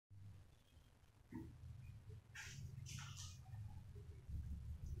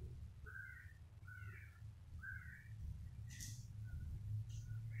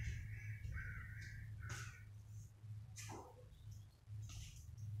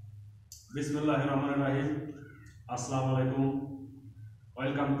Bismillahirrahmanirrahim. Assalamu alaikum.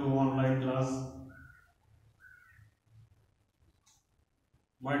 Welcome to online class.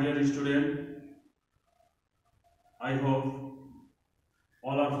 My dear student, I hope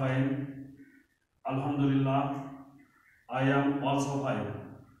all are fine. Alhamdulillah, I am also fine.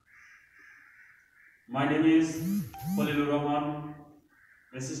 My name is Khalilur Rahman,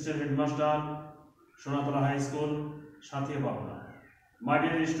 Assistant Headmaster, Shonatala High School, Shathia Babna. My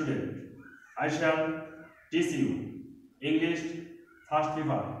dear student, I shall teach you English first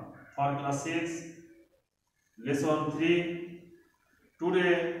paper for class 6, lesson 3.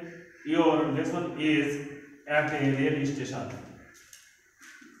 Today your lesson is at a rail station.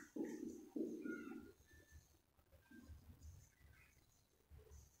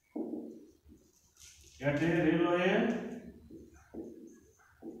 At a railway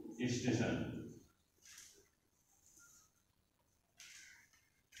station.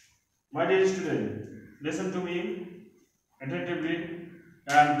 My dear student, listen to me attentively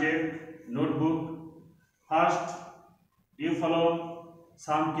and take notebook. First, you follow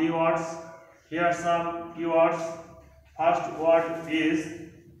some keywords. Here are some keywords. First word is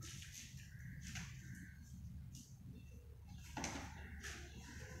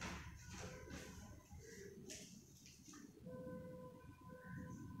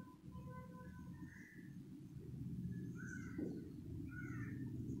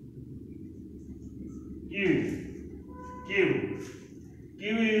queue. Queue.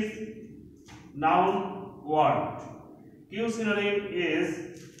 Queue is noun word. Queue synonym is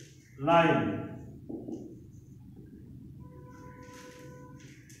line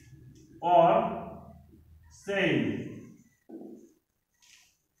or saying.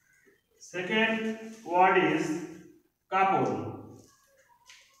 Second word is couple.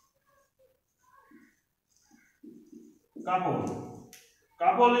 Couple.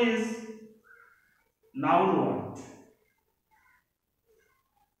 Couple is noun word.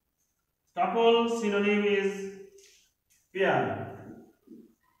 Couple synonym is pair.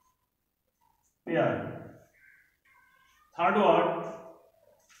 Pair. Third word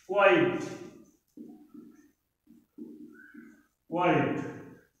quiet. Quiet.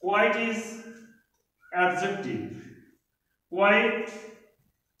 Quiet is adjective. Quiet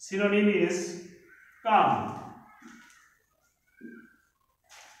synonym is calm.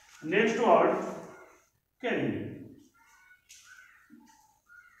 Next word carry.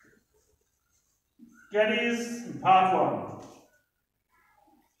 Carry is verb form.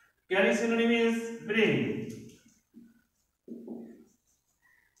 Carry synonym is bring.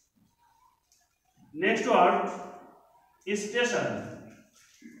 Next word is station.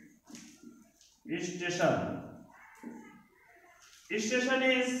 Station. Station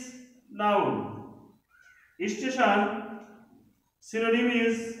is noun. Station synonym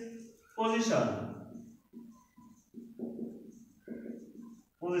is position.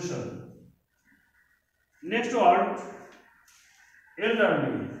 Position. Next word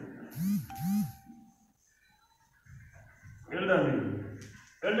elderly. Elderly.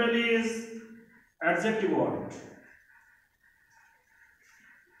 Elderly is adjective word.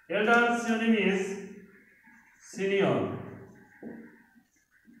 Elder synonym is senior.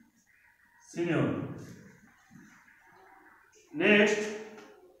 Senior. Next,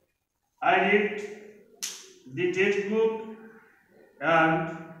 I read the textbook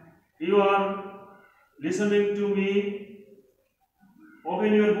and you are listening to me.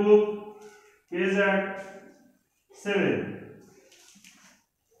 Open your book, page at 7.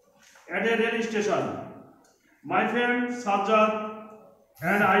 At a rail station, my friend Sajjad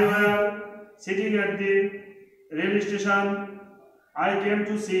and I were sitting at the rail station. I came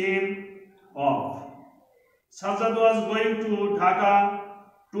to see him off. Sajjad was going to Dhaka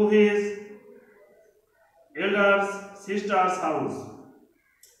to his elder sister's house.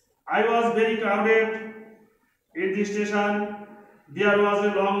 I was very crowded in the station. There was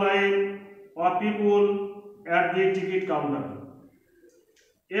a long line of people at the ticket counter.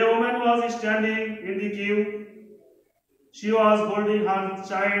 A woman was standing in the queue. She was holding her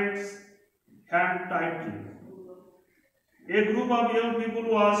child's hand tightly. A group of young people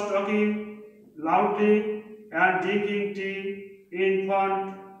was talking loudly and drinking tea in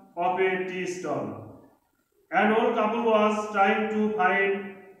front of a tea stall. An old couple was trying to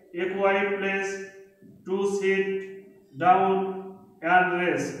find a quiet place to sit down and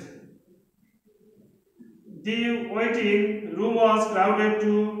rest. The waiting room was crowded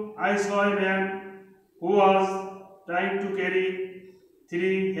too. I saw a man who was trying to carry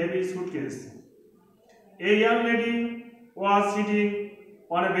 3 heavy suitcases. A young lady was sitting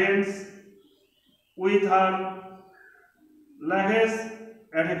on a bench with her luggage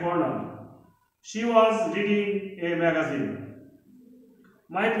at a corner. She was reading a magazine.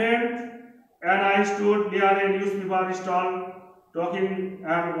 My friend and I stood near a newspaper stall talking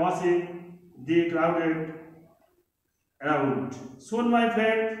and watching the crowded around. Soon my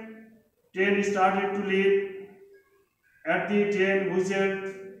friend train started to leave. At the train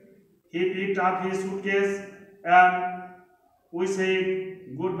whistled, he picked up his suitcase and we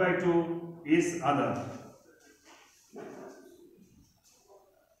said goodbye to each other.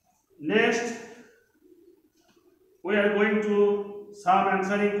 Next, we are going to some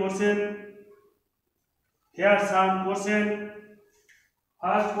answering question. Here some question.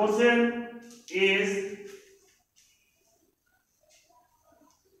 First question is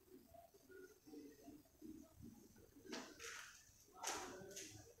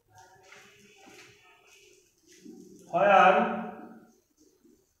where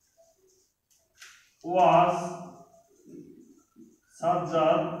was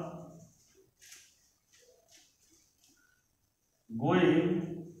Sajjad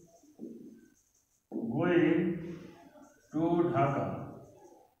going to Dhaka?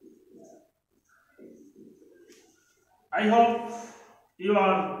 I hope you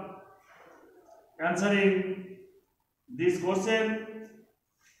are answering this question.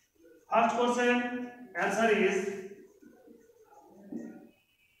 First question answer is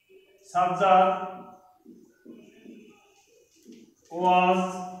Sajjad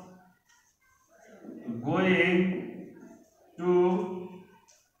was going to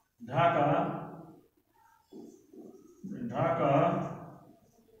Dhaka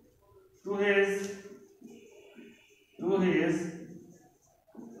to his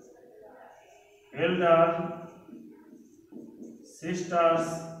elder sister's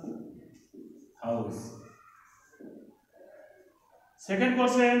house. Second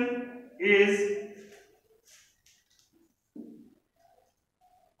question is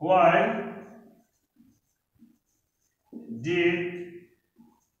why did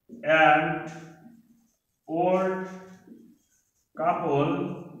an old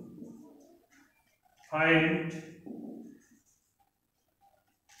couple find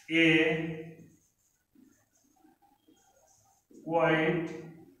a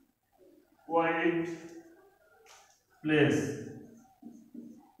quiet place?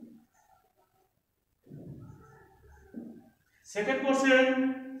 Second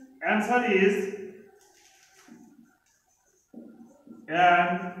question answer is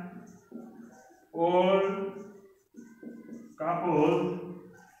an old couple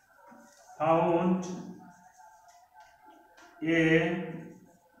found a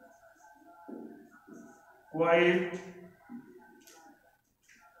quiet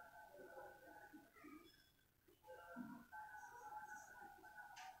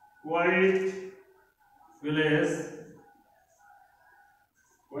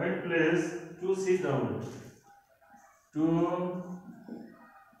place to sit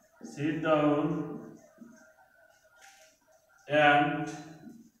down and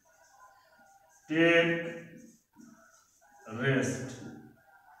take rest.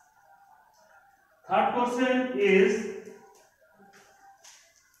 Third question is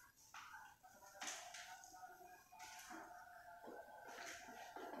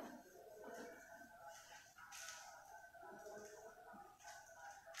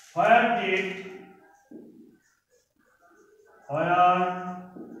where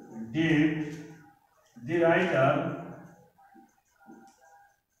did the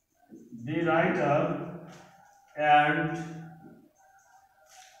writer and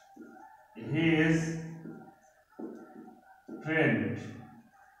his friend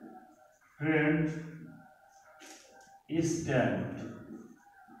stand?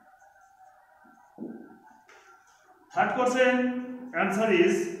 Third question answer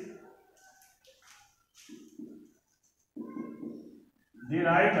is the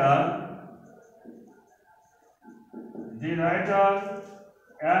writer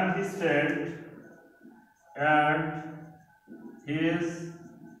and his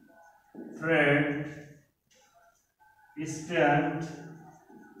friend stand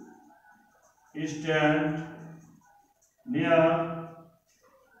near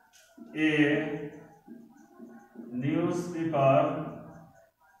a newspaper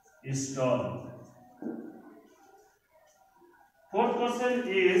stall. Fourth question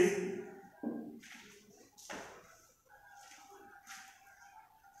is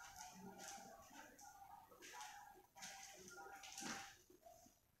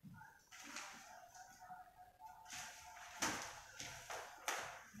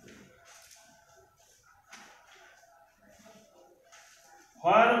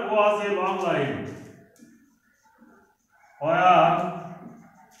where was a long line? Where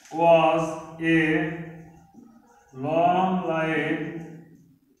was a long line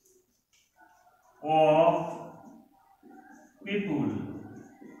of people.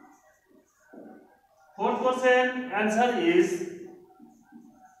 Fourth question answer is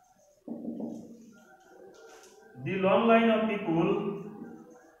the long line of people.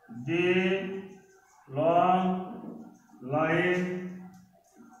 The long line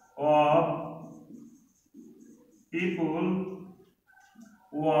of people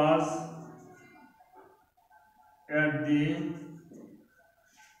was at the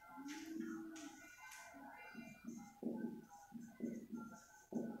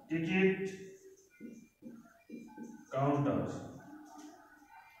ticket counter.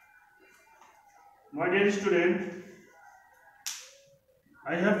 My dear student,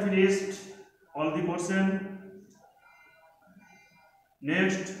 I have finished all the portion.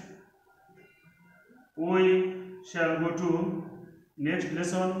 Next, we shall go to next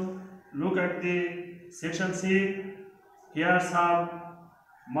lesson. Look at the section C. Here some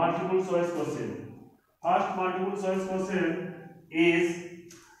multiple choice question. First multiple choice question is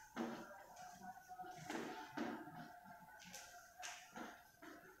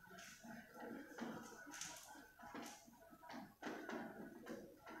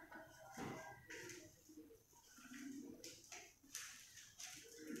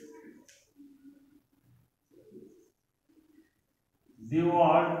the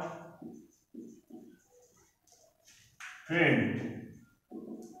word friend.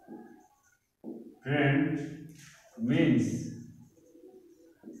 Friend means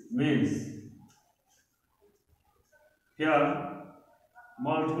here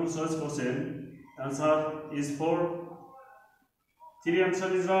multiple choice question. Answer is 4. 3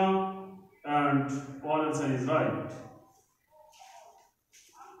 answer is wrong and 1 answer is right.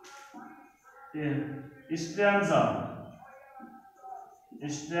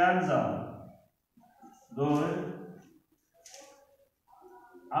 Stanza though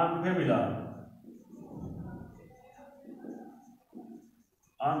unfamiliar.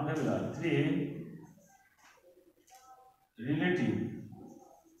 3 relative.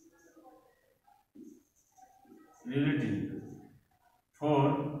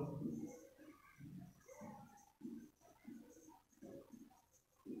 4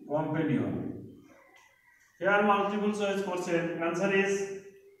 companion. Here multiple choice question. Answer is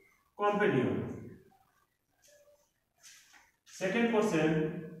companion. Second question,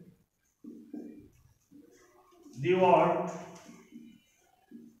 the word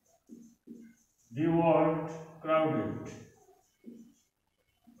crowded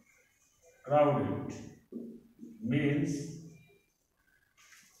means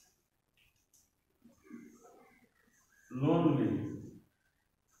lonely.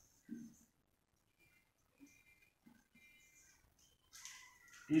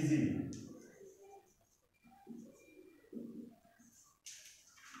 Easy.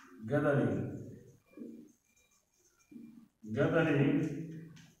 Gathering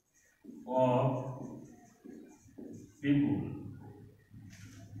of people.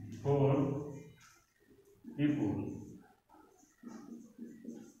 4 people.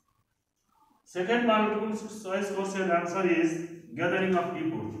 Second multiple choice question answer is gathering of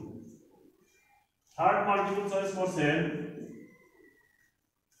people. Third multiple choice question,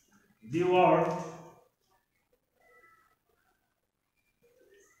 the word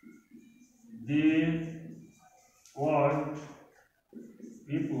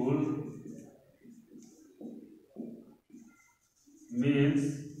people means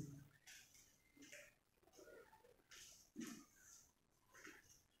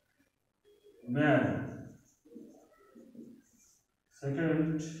man.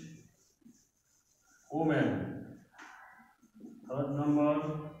 Second, woman. Third number,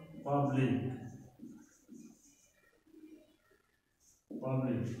 public.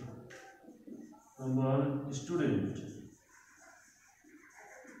 Number, student.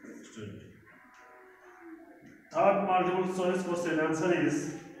 Third multiple choice question answer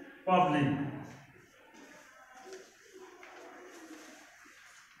is public.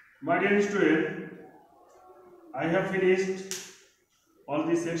 My dear student, I have finished all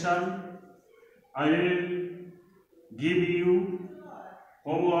this section. I will give you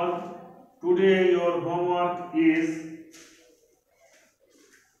homework. Today your homework is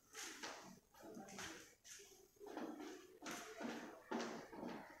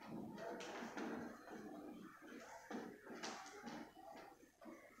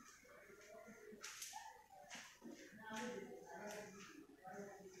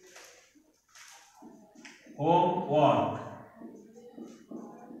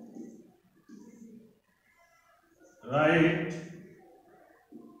write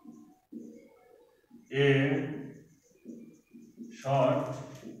a short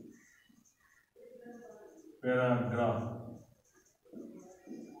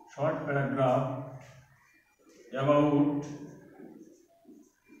paragraph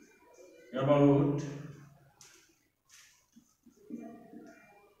about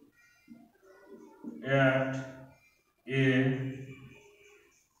at a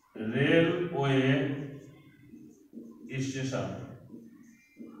railway station.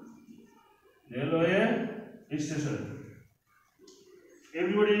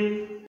 Everybody